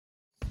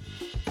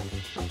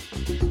Welcome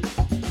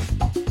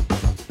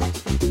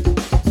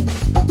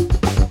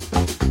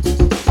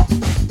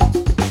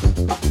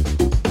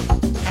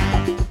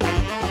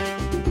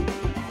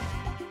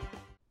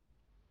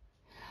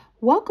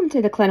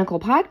to the Clinical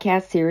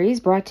Podcast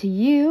Series brought to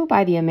you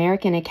by the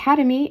American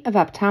Academy of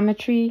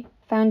Optometry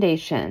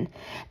Foundation.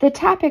 The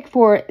topic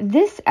for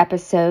this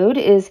episode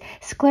is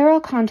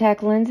scleral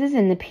contact lenses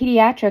in the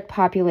pediatric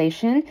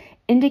population,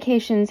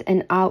 indications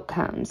and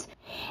outcomes.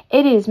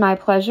 It is my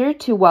pleasure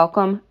to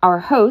welcome our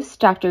host,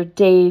 Dr.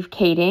 Dave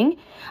Kading,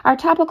 our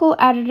topical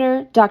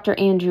editor, Dr.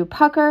 Andrew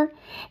Pucker,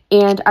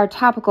 and our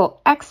topical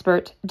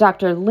expert,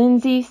 Dr.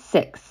 Lindsay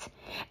Sicks.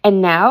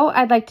 And now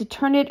I'd like to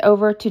turn it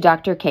over to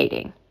Dr.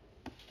 Kading.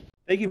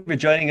 Thank you for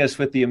joining us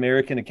with the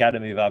American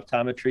Academy of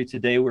Optometry.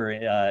 Today,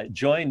 we're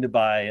joined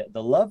by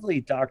the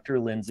lovely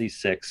Dr. Lindsay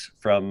Sicks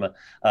from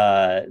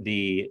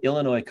the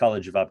Illinois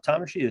College of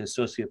Optometry, an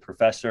associate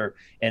professor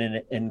and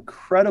an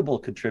incredible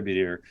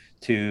contributor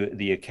to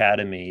the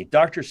Academy.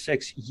 Dr.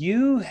 Sicks,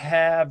 you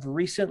have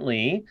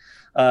recently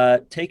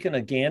taken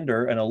a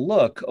gander and a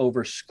look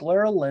over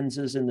scleral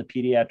lenses in the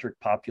pediatric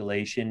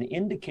population,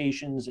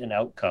 indications and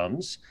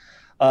outcomes.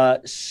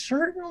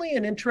 Certainly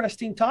an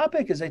interesting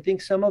topic, as I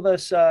think some of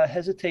us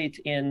hesitate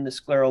in the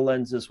scleral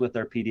lenses with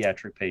our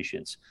pediatric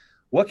patients.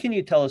 What can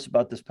you tell us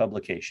about this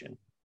publication?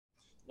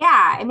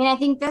 Yeah, I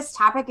think this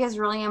topic is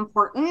really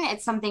important.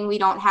 It's something we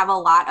don't have a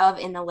lot of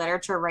in the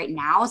literature right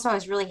now. So I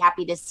was really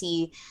happy to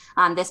see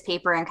this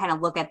paper and kind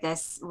of look at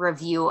this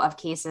review of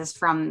cases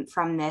from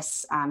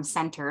this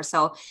center.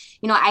 So,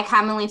 I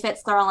commonly fit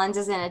scleral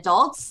lenses in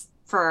adults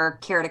for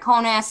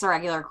keratoconus,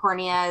 irregular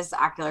corneas,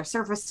 ocular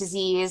surface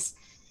disease.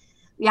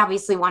 We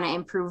obviously want to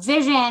improve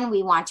vision.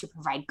 We want to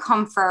provide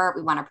comfort.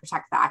 We want to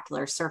protect the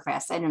ocular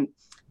surface. And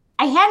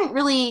I hadn't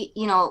really,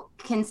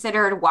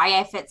 considered why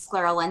I fit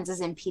scleral lenses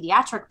in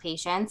pediatric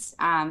patients.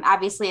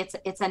 Obviously,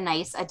 it's a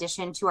nice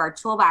addition to our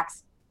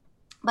toolbox,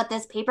 but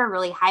this paper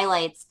really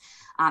highlights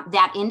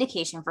that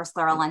indication for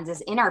scleral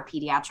lenses in our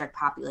pediatric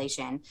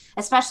population,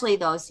 especially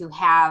those who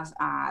have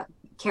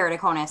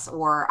keratoconus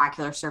or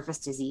ocular surface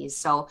disease.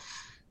 So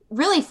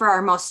really for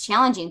our most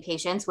challenging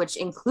patients, which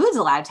includes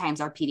a lot of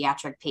times our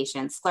pediatric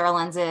patients, scleral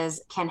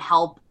lenses can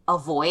help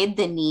avoid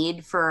the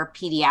need for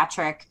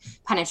pediatric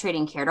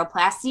penetrating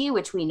keratoplasty,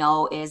 which we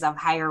know is of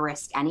higher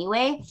risk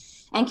anyway,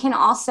 and can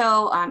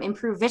also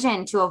improve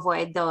vision to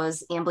avoid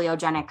those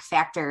amblyogenic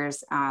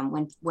factors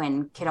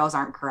when kiddos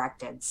aren't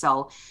corrected.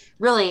 So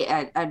really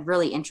a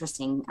really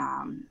interesting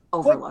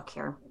overlook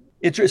here.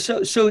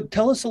 So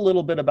tell us a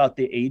little bit about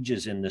the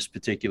ages in this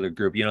particular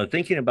group.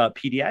 Thinking about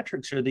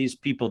pediatrics, are these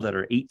people that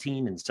are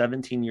 18 and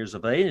 17 years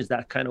of age? Is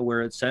that kind of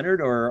where it's centered,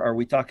 or are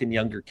we talking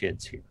younger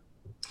kids here?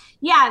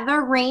 Yeah, the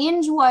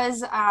range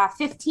was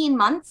 15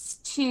 months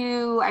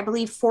to, I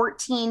believe,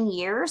 14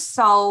 years.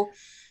 So,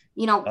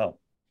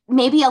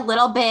 maybe a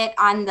little bit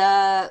on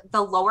the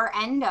lower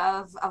end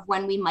of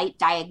when we might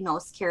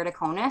diagnose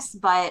keratoconus,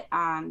 but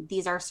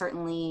these are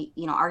certainly,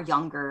 our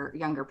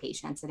younger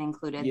patients. It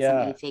included some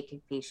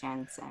aphakic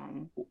patients.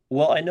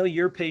 Well, I know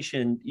your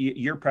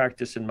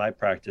practice and my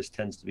practice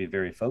tends to be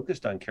very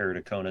focused on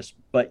keratoconus,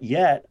 but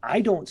yet I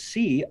don't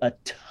see a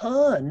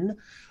ton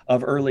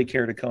of early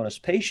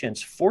keratoconus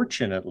patients,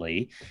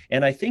 fortunately.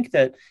 And I think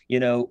that,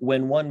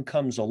 when one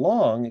comes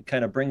along, it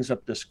kind of brings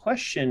up this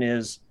question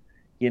is,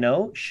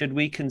 should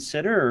we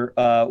consider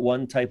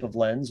one type of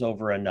lens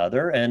over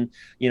another? And,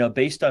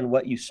 based on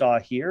what you saw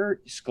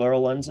here,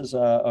 scleral lens is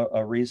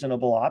a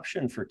reasonable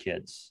option for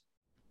kids.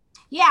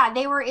 Yeah,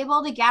 they were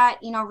able to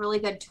get, really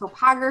good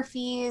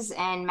topographies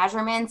and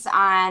measurements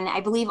on, I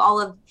believe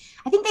I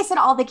think they said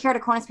all the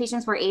keratoconus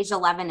patients were aged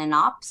 11 and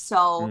up.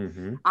 So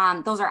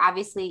those are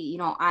obviously,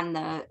 on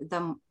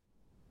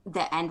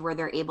the end where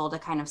they're able to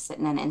kind of sit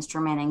in an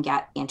instrument and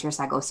get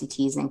anterior-seg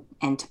OCTs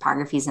and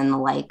topographies and the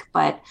like.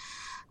 But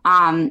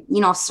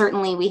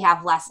certainly we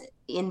have less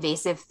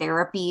invasive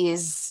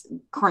therapies,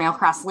 corneal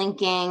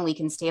cross-linking, we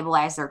can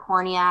stabilize their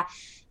cornea.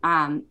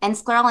 And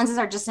scleral lenses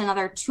are just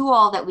another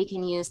tool that we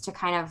can use to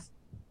kind of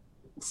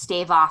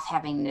stave off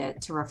having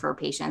to refer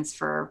patients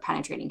for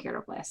penetrating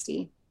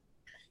keratoplasty.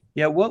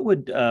 Yeah, what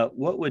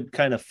would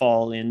kind of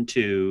fall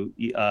into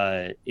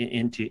an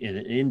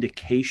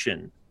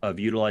indication of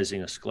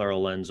utilizing a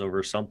scleral lens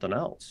over something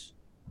else?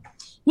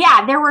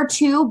 Yeah, there were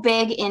two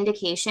big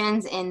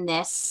indications in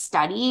this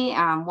study.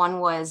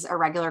 One was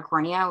irregular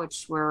cornea,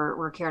 which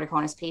were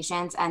keratoconus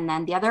patients. And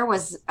then the other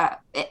was,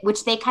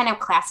 which they kind of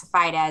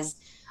classified as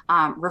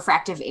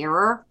refractive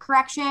error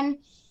correction.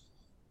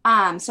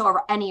 So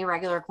any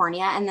irregular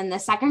cornea. And then the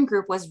second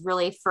group was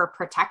really for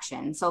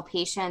protection. So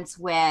patients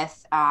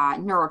with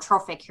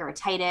neurotrophic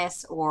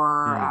keratitis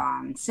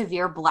or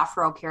severe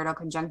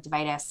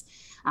blepharokeratoconjunctivitis,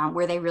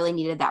 where they really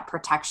needed that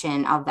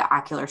protection of the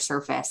ocular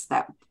surface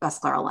that a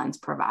scleral lens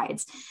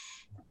provides.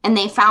 And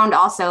they found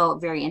also,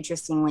 very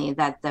interestingly,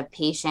 that the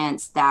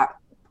patients that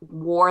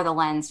wore the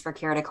lens for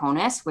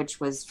keratoconus, which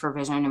was for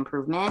vision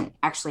improvement,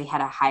 actually had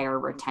a higher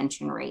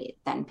retention rate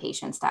than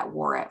patients that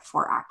wore it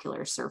for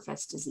ocular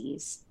surface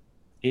disease.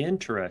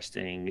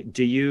 Interesting.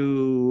 Do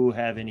you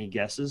have any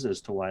guesses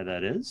as to why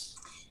that is?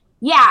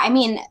 Yeah, I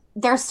mean,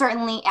 there's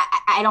certainly,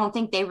 I don't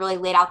think they really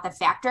laid out the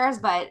factors,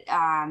 but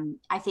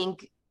I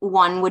think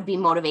one would be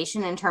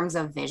motivation in terms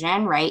of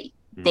vision, right?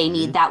 They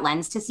need that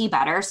lens to see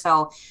better.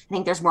 So I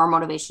think there's more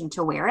motivation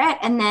to wear it.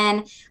 And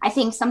then I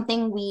think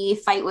something we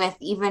fight with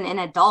even in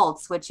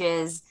adults, which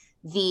is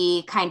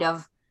the kind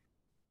of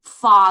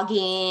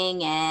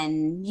fogging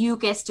and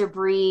mucus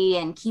debris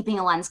and keeping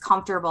a lens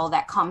comfortable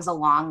that comes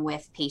along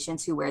with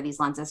patients who wear these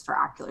lenses for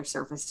ocular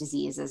surface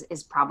disease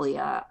is probably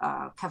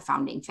a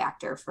confounding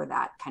factor for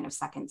that kind of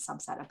second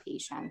subset of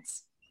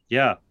patients.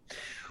 Yeah.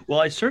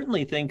 Well, I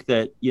certainly think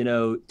that,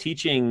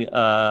 teaching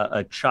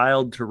a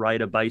child to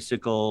ride a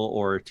bicycle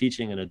or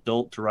teaching an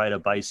adult to ride a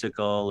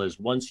bicycle is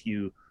once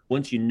you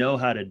know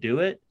how to do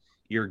it,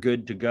 you're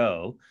good to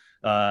go.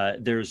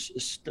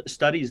 There's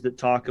studies that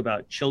talk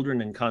about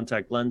children in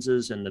contact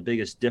lenses, and the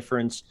biggest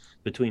difference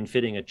between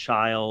fitting a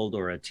child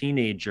or a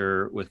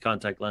teenager with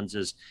contact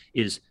lenses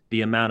is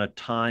the amount of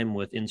time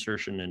with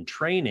insertion and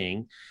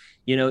training.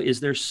 Is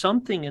there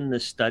something in the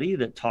study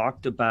that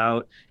talked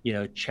about,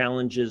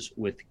 challenges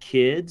with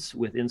kids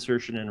with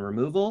insertion and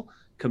removal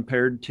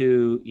compared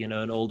to,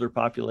 an older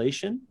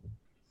population?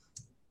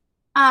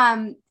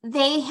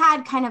 They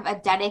had kind of a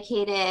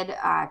dedicated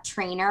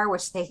trainer,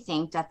 which they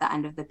thanked at the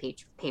end of the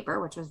paper,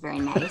 which was very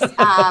nice.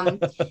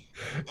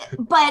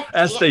 But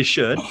as they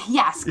should.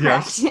 Yes,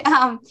 correct.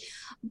 Yes.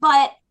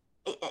 But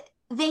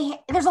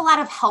there's a lot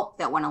of help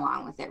that went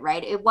along with it,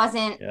 right? It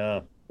wasn't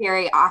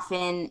very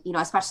often,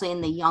 especially in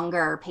the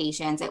younger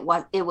patients, it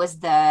was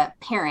the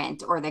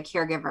parent or the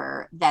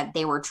caregiver that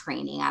they were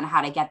training on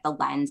how to get the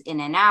lens in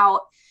and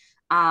out.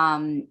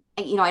 I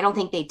don't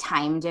think they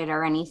timed it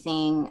or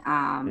anything.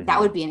 That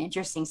would be an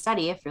interesting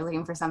study if you're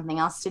looking for something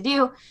else to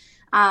do.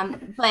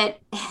 But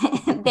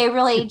they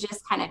really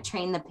just kind of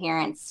train the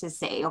parents to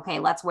say, okay,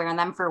 let's wear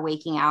them for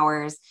waking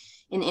hours.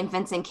 In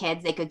infants and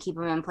kids, they could keep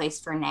them in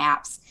place for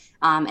naps.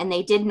 And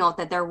they did note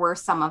that there were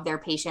some of their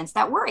patients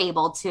that were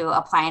able to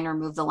apply and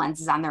remove the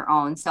lenses on their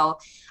own. So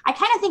I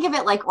kind of think of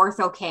it like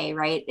ortho-K,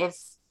 right?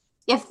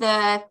 If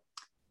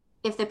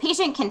the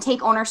patient can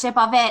take ownership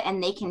of it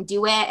and they can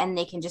do it and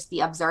they can just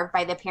be observed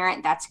by the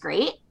parent, that's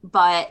great.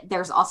 But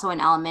there's also an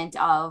element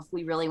of,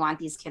 we really want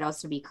these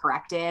kiddos to be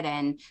corrected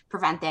and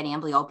prevent that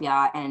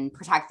amblyopia and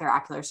protect their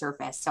ocular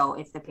surface. So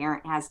if the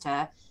parent has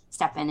to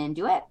step in and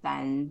do it,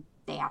 then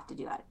they have to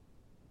do it.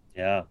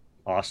 Yeah.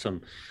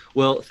 Awesome.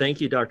 Well,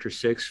 thank you, Dr.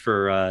 Sicks,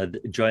 for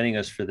joining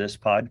us for this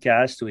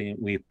podcast.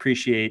 We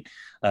appreciate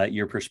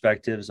your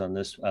perspectives on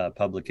this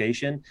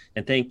publication.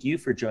 And thank you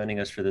for joining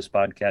us for this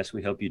podcast.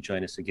 We hope you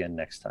join us again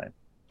next time.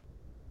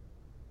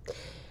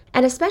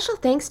 And a special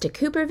thanks to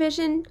Cooper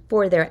Vision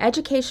for their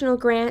educational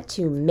grant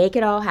to make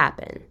it all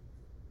happen.